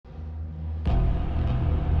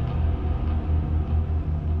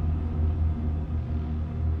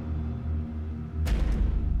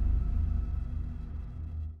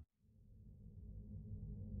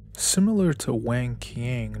Similar to Wang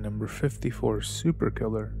Qiang, number 54 super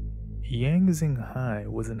killer, Yang Xinhai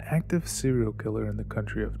was an active serial killer in the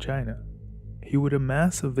country of China. He would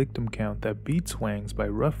amass a victim count that beats Wang's by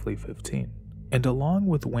roughly 15, and along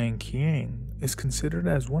with Wang Qiang, is considered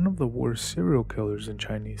as one of the worst serial killers in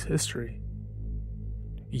Chinese history.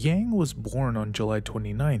 Yang was born on July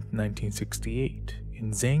 29, 1968,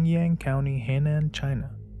 in Zhangyang County, Henan,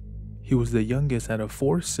 China. He was the youngest out of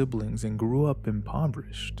 4 siblings and grew up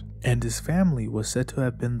impoverished, and his family was said to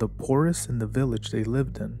have been the poorest in the village they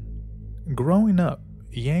lived in. Growing up,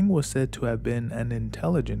 Yang was said to have been an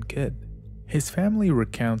intelligent kid. His family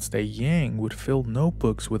recounts that Yang would fill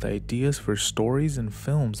notebooks with ideas for stories and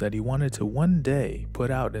films that he wanted to one day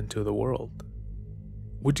put out into the world,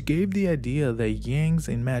 which gave the idea that Yang's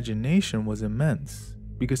imagination was immense,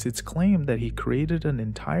 because it's claimed that he created an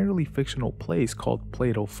entirely fictional place called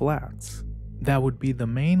Plato Flats that would be the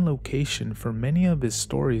main location for many of his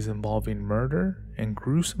stories involving murder and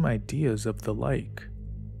gruesome ideas of the like.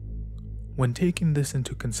 When taking this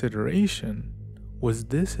into consideration, was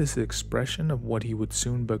this his expression of what he would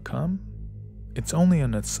soon become? It's only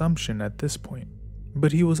an assumption at this point.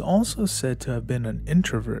 But he was also said to have been an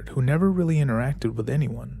introvert who never really interacted with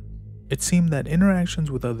anyone. It seemed that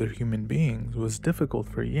interactions with other human beings was difficult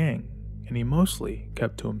for Yang, and he mostly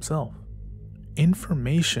kept to himself.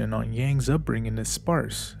 Information on Yang's upbringing is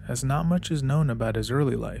sparse, as not much is known about his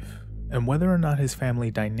early life, and whether or not his family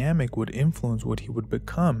dynamic would influence what he would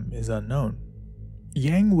become is unknown.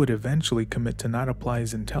 Yang would eventually commit to not apply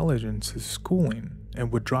his intelligence to schooling and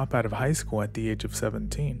would drop out of high school at the age of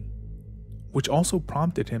 17, which also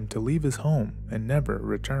prompted him to leave his home and never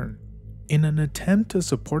return. In an attempt to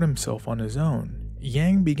support himself on his own,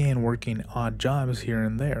 Yang began working odd jobs here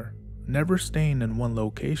and there, never staying in one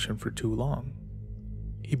location for too long.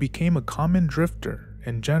 He became a common drifter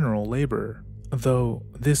and general laborer, though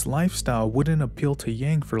this lifestyle wouldn't appeal to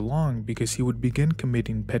Yang for long because he would begin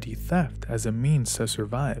committing petty theft as a means to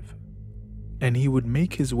survive. And he would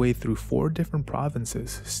make his way through 4 different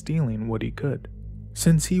provinces, stealing what he could.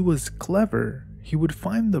 Since he was clever, he would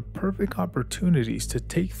find the perfect opportunities to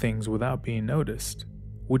take things without being noticed,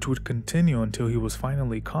 which would continue until he was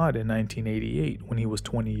finally caught in 1988 when he was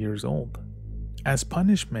 20 years old. As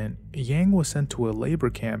punishment, Yang was sent to a labor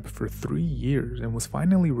camp for 3 years and was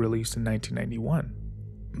finally released in 1991.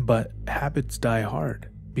 But habits die hard,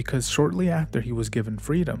 because shortly after he was given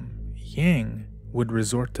freedom, Yang would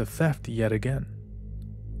resort to theft yet again.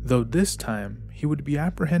 Though this time, he would be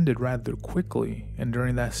apprehended rather quickly, and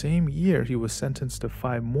during that same year he was sentenced to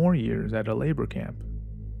 5 more years at a labor camp.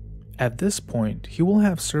 At this point, he will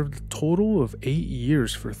have served a total of 8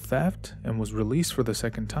 years for theft and was released for the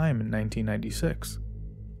second time in 1996.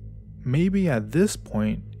 Maybe at this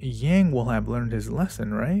point, Yang will have learned his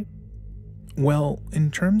lesson, right? Well, in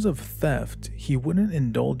terms of theft, he wouldn't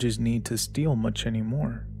indulge his need to steal much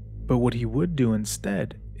anymore, but what he would do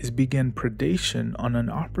instead is begin predation on an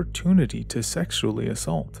opportunity to sexually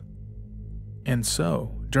assault. And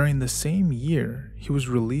so, during the same year he was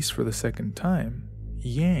released for the second time,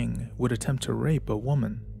 Yang would attempt to rape a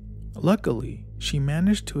woman. Luckily, she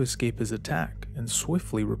managed to escape his attack and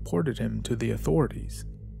swiftly reported him to the authorities.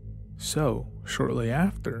 So, shortly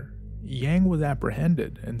after, Yang was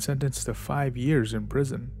apprehended and sentenced to 5 years in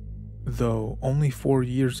prison. Though only 4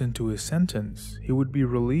 years into his sentence, he would be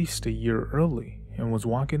released a year early and was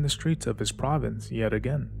walking the streets of his province yet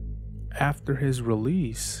again. After his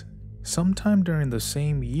release, sometime during the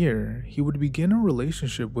same year, he would begin a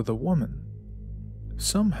relationship with a woman.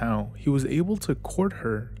 Somehow, he was able to court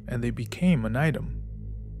her and they became an item.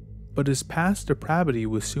 But his past depravity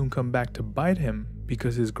would soon come back to bite him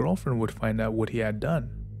because his girlfriend would find out what he had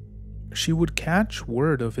done. She would catch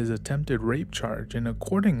word of his attempted rape charge and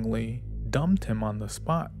accordingly dumped him on the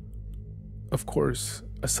spot. Of course,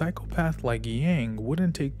 a psychopath like Yang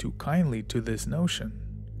wouldn't take too kindly to this notion,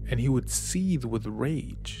 and he would seethe with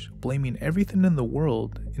rage, blaming everything in the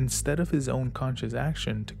world instead of his own conscious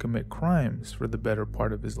action to commit crimes for the better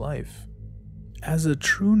part of his life. As a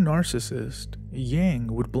true narcissist,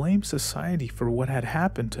 Yang would blame society for what had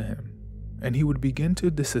happened to him, and he would begin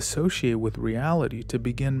to disassociate with reality to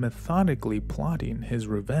begin methodically plotting his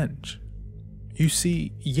revenge. You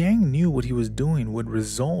see, Yang knew what he was doing would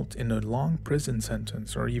result in a long prison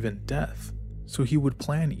sentence or even death, so he would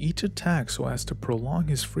plan each attack so as to prolong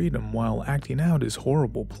his freedom while acting out his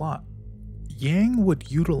horrible plot. Yang would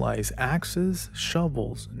utilize axes,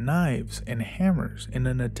 shovels, knives, and hammers in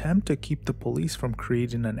an attempt to keep the police from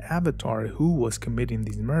creating an avatar who was committing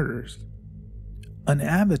these murders. An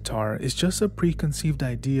avatar is just a preconceived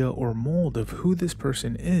idea or mold of who this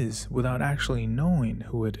person is without actually knowing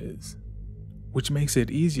who it is. which makes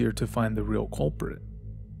it easier to find the real culprit.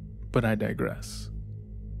 But I digress.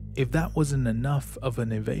 If that wasn't enough of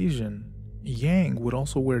an evasion, Yang would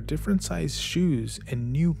also wear different sized shoes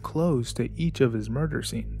and new clothes to each of his murder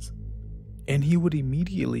scenes. And he would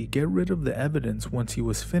immediately get rid of the evidence once he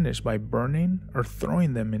was finished by burning or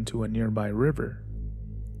throwing them into a nearby river.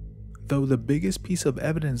 Though the biggest piece of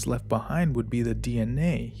evidence left behind would be the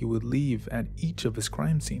DNA he would leave at each of his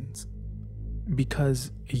crime scenes.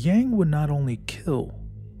 Because Yang would not only kill,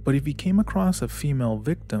 but if he came across a female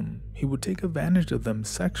victim, he would take advantage of them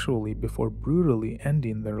sexually before brutally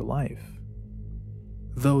ending their life.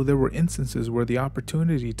 Though there were instances where the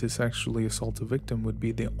opportunity to sexually assault a victim would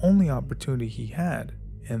be the only opportunity he had,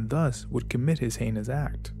 and thus would commit his heinous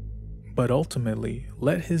act, but ultimately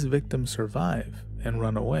let his victim survive and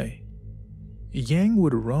run away. Yang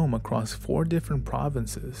would roam across 4 different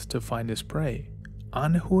provinces to find his prey: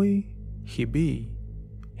 Anhui, Hebei,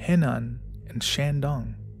 Henan, and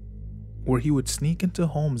Shandong, where he would sneak into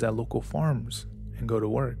homes at local farms and go to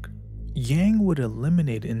work. Yang would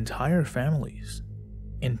eliminate entire families,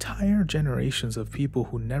 entire generations of people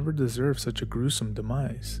who never deserved such a gruesome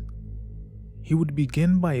demise. He would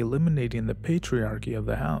begin by eliminating the patriarchy of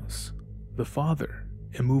the house, the father,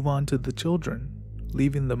 and move on to the children,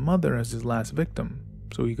 leaving the mother as his last victim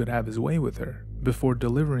so he could have his way with her, before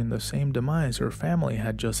delivering the same demise her family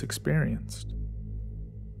had just experienced.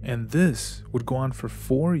 And this would go on for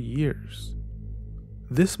 4 years.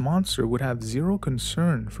 This monster would have zero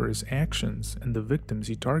concern for his actions and the victims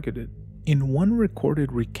he targeted. In one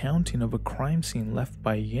recorded recounting of a crime scene left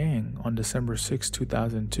by Yang on December 6,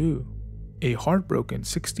 2002, a heartbroken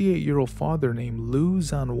 68-year-old father named Liu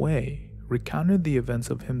Zhanwei recounted the events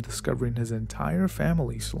of him discovering his entire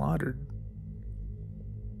family slaughtered.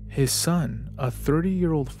 His son, a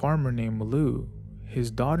 30-year-old farmer named Liu,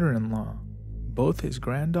 his daughter-in-law, both his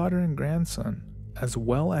granddaughter and grandson, as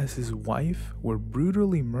well as his wife, were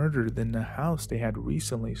brutally murdered in the house they had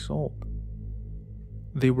recently sold.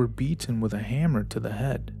 They were beaten with a hammer to the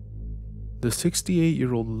head. The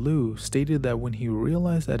 68-year-old Liu stated that when he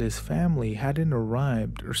realized that his family hadn't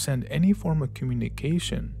arrived or sent any form of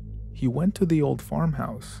communication, he went to the old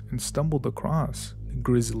farmhouse and stumbled across a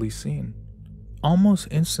grisly scene. Almost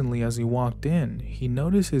instantly as he walked in, he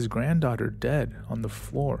noticed his granddaughter dead on the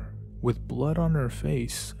floor, with blood on her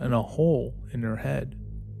face and a hole in her head,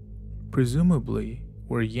 presumably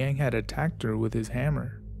where Yang had attacked her with his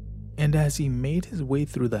hammer. And as he made his way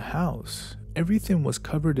through the house, everything was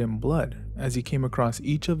covered in blood as he came across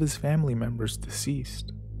each of his family members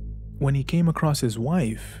deceased. When he came across his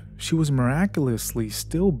wife, she was miraculously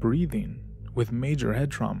still breathing with major head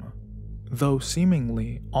trauma, though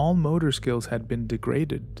seemingly all motor skills had been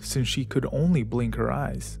degraded since she could only blink her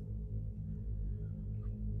eyes.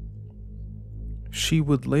 She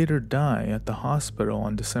would later die at the hospital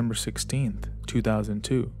on December 16,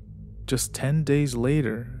 2002. Just 10 days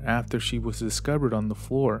later after she was discovered on the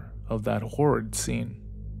floor of that horrid scene.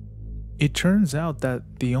 It turns out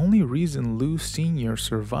that the only reason Liu Sr.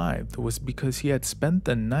 survived was because he had spent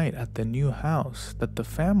the night at the new house that the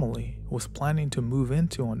family was planning to move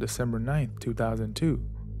into on December 9, 2002,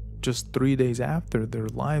 just 3 days after their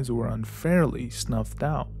lives were unfairly snuffed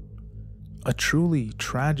out. A truly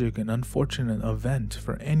tragic and unfortunate event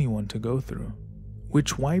for anyone to go through,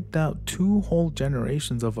 which wiped out 2 whole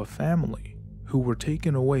generations of a family who were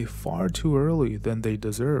taken away far too early than they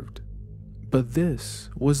deserved. But this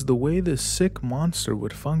was the way this sick monster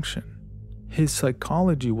would function. His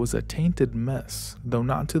psychology was a tainted mess, though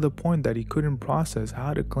not to the point that he couldn't process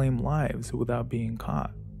how to claim lives without being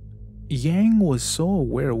caught. Yang was so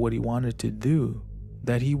aware of what he wanted to do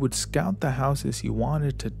that he would scout the houses he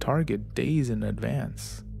wanted to target days in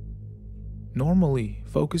advance. Normally,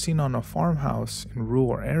 focusing on a farmhouse in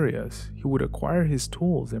rural areas, he would acquire his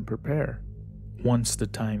tools and prepare. Once the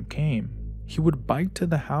time came, he would bike to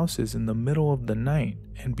the houses in the middle of the night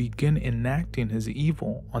and begin enacting his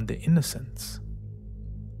evil on the innocents.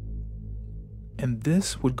 And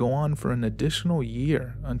this would go on for an additional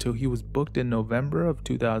year until he was booked in November of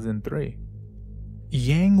 2003.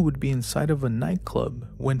 Yang would be inside of a nightclub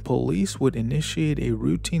when police would initiate a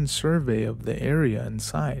routine survey of the area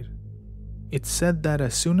inside. It's said that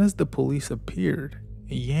as soon as the police appeared,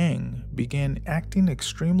 Yang began acting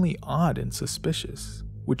extremely odd and suspicious,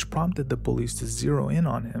 which prompted the police to zero in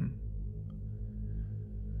on him.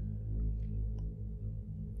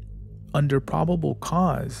 Under probable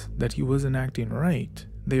cause that he wasn't acting right,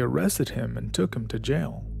 they arrested him and took him to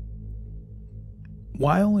jail.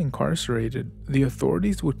 While incarcerated, the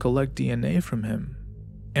authorities would collect DNA from him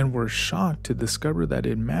and were shocked to discover that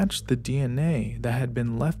it matched the DNA that had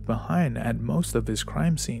been left behind at most of his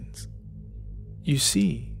crime scenes. You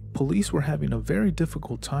see, police were having a very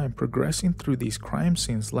difficult time progressing through these crime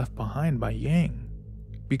scenes left behind by Yang,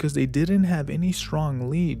 because they didn't have any strong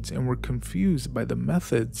leads and were confused by the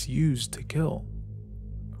methods used to kill.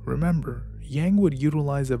 Remember, Yang would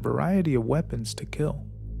utilize a variety of weapons to kill,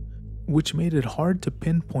 which made it hard to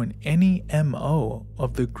pinpoint any MO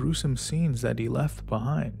of the gruesome scenes that he left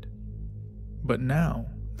behind. But now,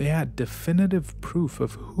 they had definitive proof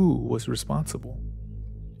of who was responsible.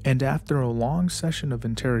 And after a long session of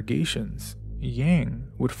interrogations, Yang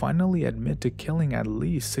would finally admit to killing at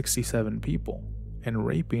least 67 people and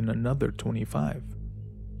raping another 25.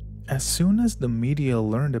 As soon as the media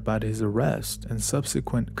learned about his arrest and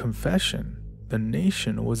subsequent confession, the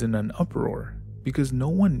nation was in an uproar because no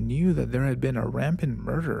one knew that there had been a rampant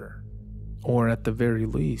murder, or at the very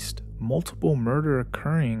least, multiple murder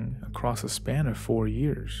occurring across a span of 4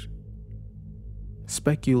 years.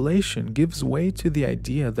 Speculation gives way to the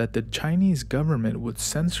idea that the Chinese government would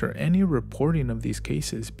censor any reporting of these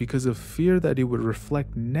cases because of fear that it would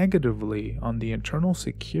reflect negatively on the internal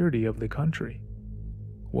security of the country.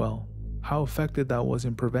 Well, how effective that was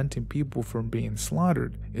in preventing people from being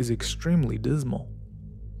slaughtered is extremely dismal.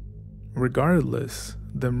 Regardless,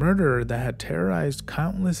 the murderer that had terrorized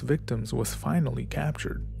countless victims was finally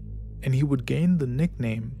captured, and he would gain the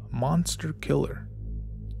nickname Monster Killer,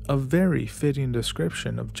 a very fitting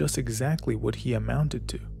description of just exactly what he amounted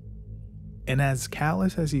to. And as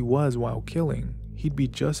callous as he was while killing, he'd be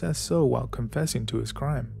just as so while confessing to his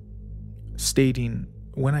crime, stating,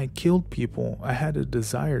 "When I killed people, I had a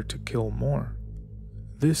desire to kill more.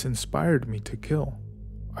 This inspired me to kill.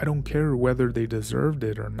 I don't care whether they deserved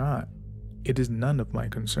it or not. It is none of my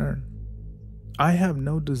concern. I have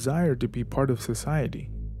no desire to be part of society.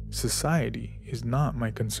 Society is not my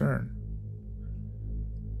concern."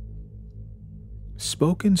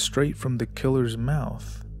 Spoken straight from the killer's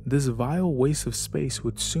mouth, this vile waste of space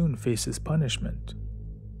would soon face his punishment.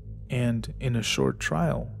 And in a short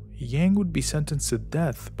trial, Yang would be sentenced to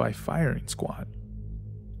death by firing squad.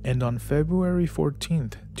 And on February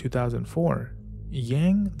 14th, 2004,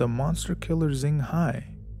 Yang, the monster killer Xinhai,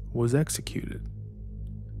 was executed.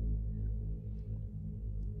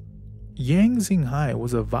 Yang Xinhai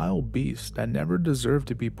was a vile beast that never deserved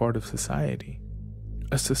to be part of society.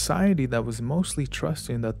 A society that was mostly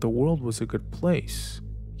trusting that the world was a good place.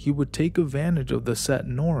 He would take advantage of the set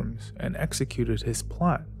norms and executed his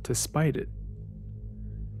plot to spite it.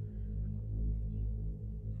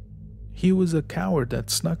 He was a coward that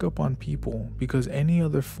snuck up on people because any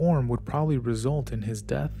other form would probably result in his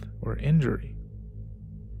death or injury.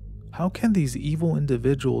 How can these evil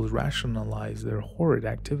individuals rationalize their horrid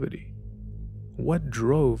activity? What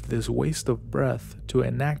drove this waste of breath to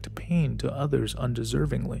enact pain to others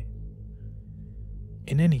undeservingly?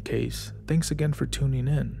 In any case, thanks again for tuning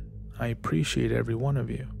in. I appreciate every one of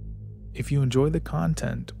you. If you enjoy the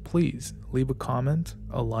content, please leave a comment,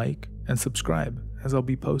 a like, and subscribe, as I'll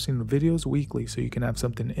be posting videos weekly so you can have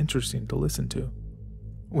something interesting to listen to.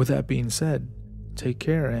 With that being said, take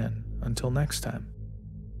care and until next time.